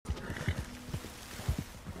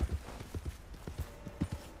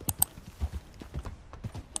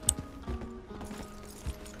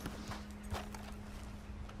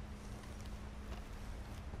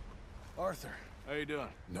Arthur. How you doing?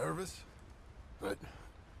 Nervous? But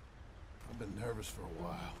I've been nervous for a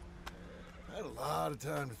while. I had a lot of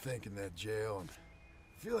time to think in that jail, and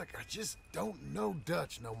I feel like I just don't know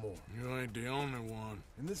Dutch no more. You ain't the only one.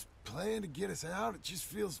 And this plan to get us out, it just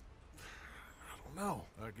feels... I don't know.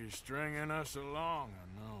 Like he's stringing us along, I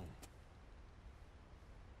know.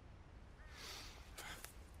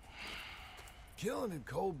 Killing in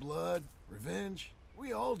cold blood, revenge,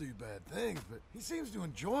 we all do bad things, but he seems to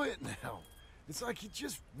enjoy it now. It's like he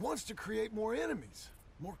just wants to create more enemies,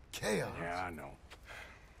 more chaos. Yeah, I know.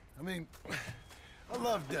 I mean, I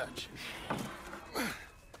love Dutch.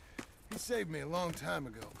 He saved me a long time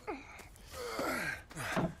ago.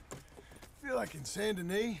 I feel like in Saint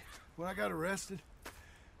Denis, when I got arrested,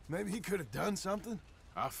 maybe he could have done something.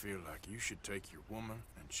 I feel like you should take your woman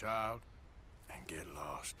and child and get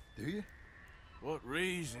lost. Do you? What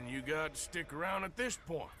reason you got to stick around at this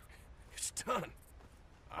point? It's done.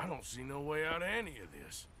 I don't see no way out of any of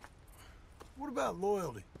this. What about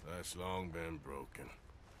loyalty? That's long been broken.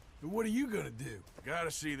 And what are you gonna do? Gotta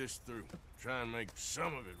see this through. Try and make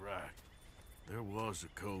some of it right. There was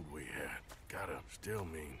a code we had. Gotta still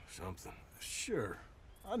mean something. Sure,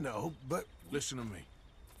 I know, but... Listen to me.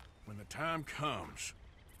 When the time comes,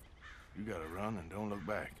 you gotta run and don't look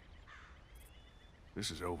back. This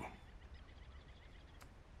is over.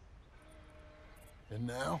 And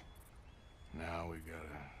now? Now we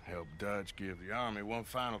gotta help Dutch give the army one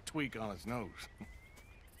final tweak on its nose.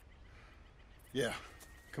 Yeah,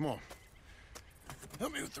 come on.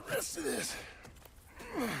 Help me with the rest of this.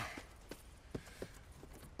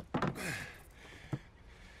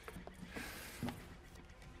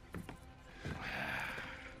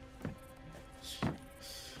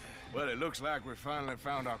 Well, it looks like we finally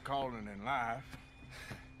found our calling in life.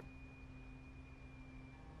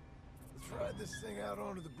 Let's ride this thing out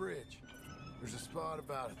onto the bridge. There's a spot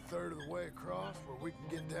about a third of the way across where we can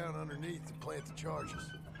get down underneath to plant the charges.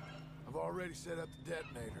 I've already set up the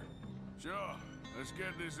detonator. Sure, let's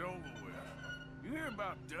get this over with. You hear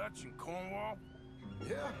about Dutch and Cornwall?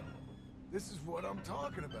 Yeah, this is what I'm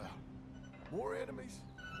talking about. More enemies,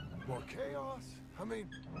 more chaos. I mean,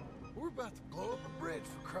 we're about to blow up a bridge,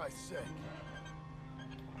 for Christ's sake.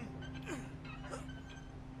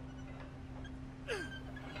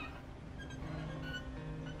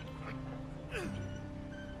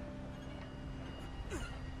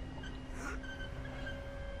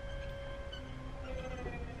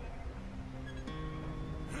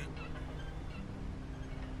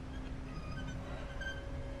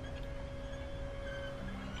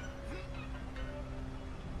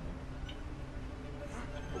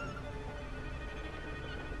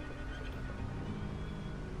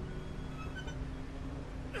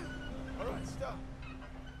 Stop.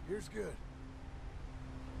 Here's good.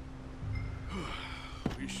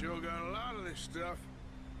 We sure got a lot of this stuff.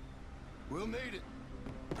 We'll need it.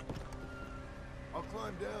 I'll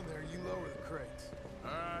climb down there, you lower the crates.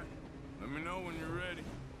 All right. Let me know when you're ready.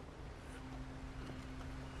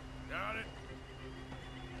 Got it?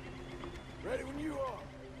 Ready when you are.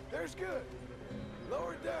 There's good.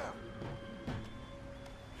 Lower it down.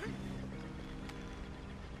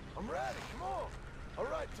 I'm ready, come on. All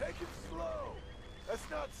right, take it slow. That's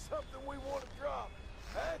not something we want to drop.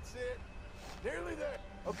 That's it. Nearly there.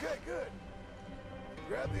 Okay, good.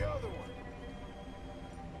 Grab the other one.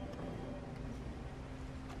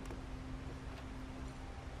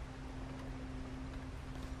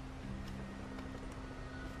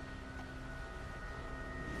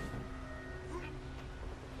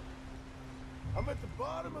 I'm at the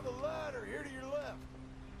bottom of the ladder, here to your left.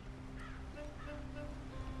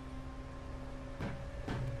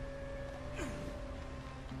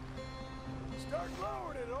 Start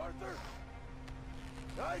lowering it, Arthur.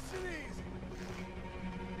 Nice and easy.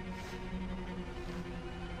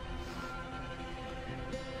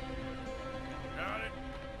 Got it?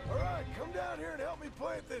 All right, come down here and help me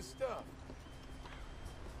plant this stuff.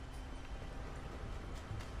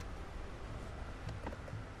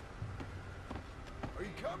 Are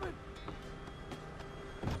you coming?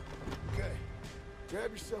 Okay.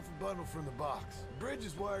 Grab yourself a bundle from the box. The bridge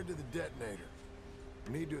is wired to the detonator.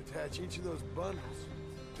 You need to attach each of those bundles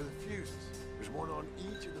to the fuses. There's one on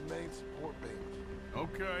each of the main support beams.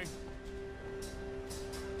 Okay.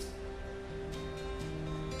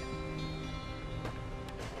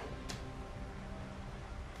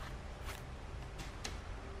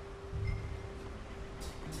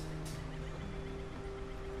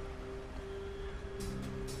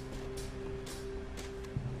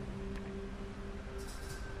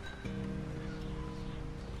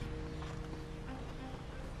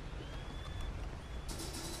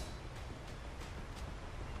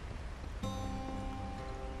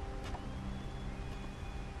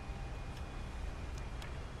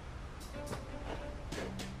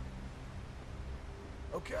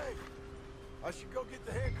 Okay. I should go get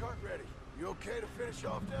the handcart ready. You okay to finish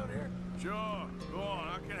off down here? Sure. Go on.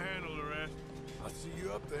 I can handle the rest. I'll see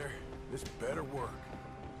you up there. This better work.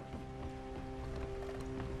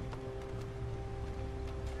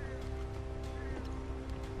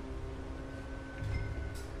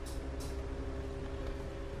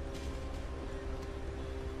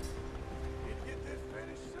 Need to get this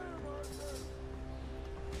finished soon, Arthur.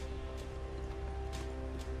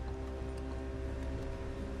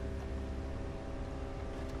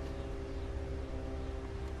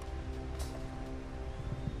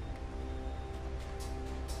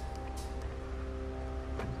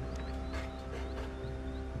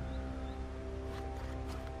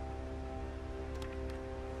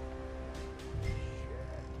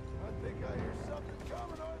 I think I hear something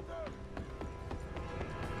coming, Arthur.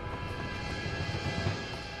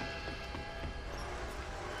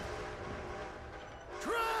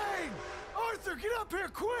 Train! Arthur, get up here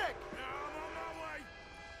quick! I'm on my way.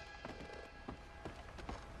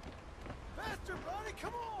 Faster, buddy,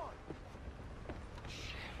 come on!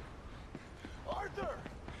 Arthur!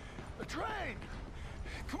 The train!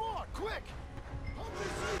 Come on, quick! Pump this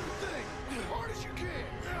stupid thing as hard as you can!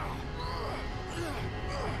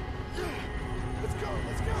 Let's go,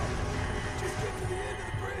 let's go! Just get to the end of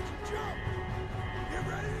the bridge and jump! Get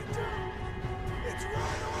ready to jump! It's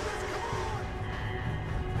right on us, come on!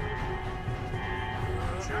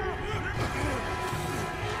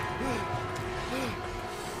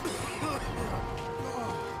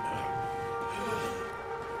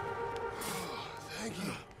 Thank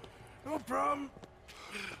you. No problem.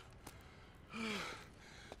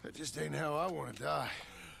 That just ain't how I want to die.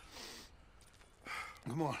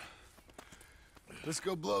 Come on. Let's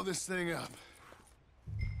go blow this thing up.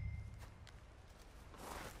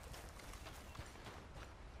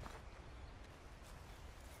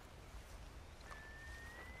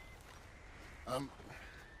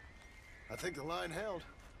 I think the line held.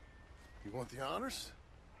 You want the honors?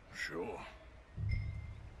 Sure.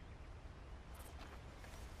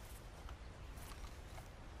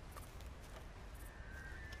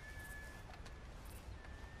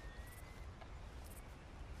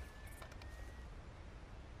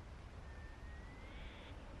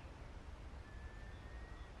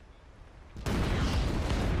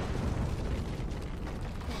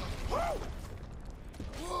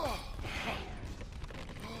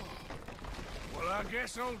 Well, I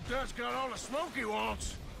guess old Dutch got all the smoke he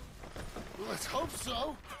wants. Well, let's hope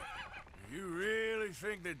so. You really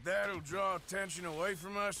think that that'll draw attention away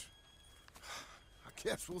from us? I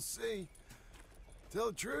guess we'll see. Tell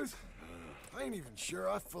the truth, I ain't even sure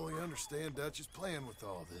I fully understand Dutch's plan with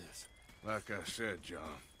all this. Like I said,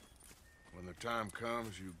 John, when the time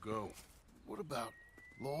comes, you go. What about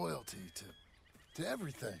loyalty to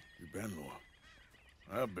everything? You've been loyal.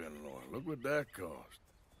 I've been loyal. Look what that cost.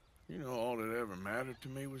 You know, all that ever mattered to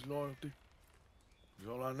me was loyalty. It was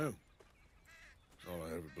all I knew. It's all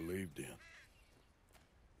I ever believed in.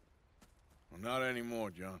 Well, not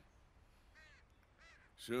anymore, John.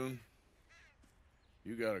 Soon,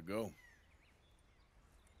 you gotta go.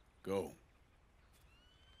 Go.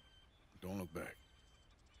 Don't look back.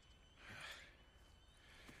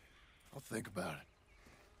 I'll think about it.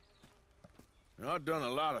 You know, I've done a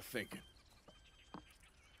lot of thinking.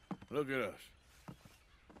 Look at us.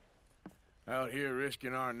 Out here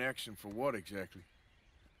risking our necks, and for what exactly?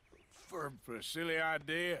 For a silly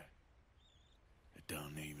idea that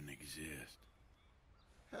don't even exist.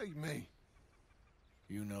 How you mean?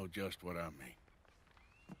 You know just what I mean.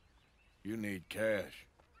 You need cash.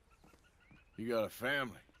 You got a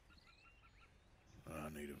family. I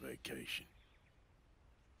need a vacation.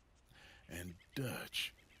 And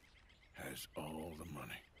Dutch has all the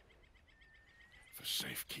money for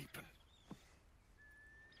safekeeping.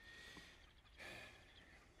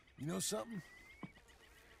 You know something?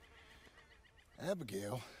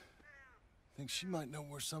 Abigail thinks she might know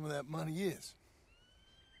where some of that money is.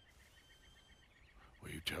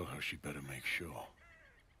 Well, you tell her she better make sure.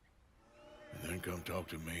 And then come talk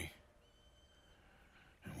to me.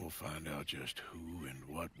 And we'll find out just who and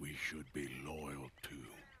what we should be loyal to.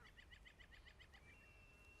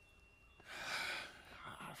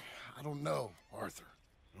 I don't know, Arthur.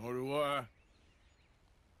 Nor do I.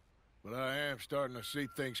 But I am starting to see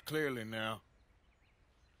things clearly now.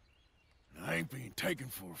 And I ain't being taken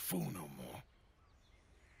for a fool no more.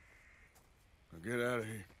 Now get out of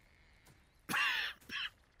here.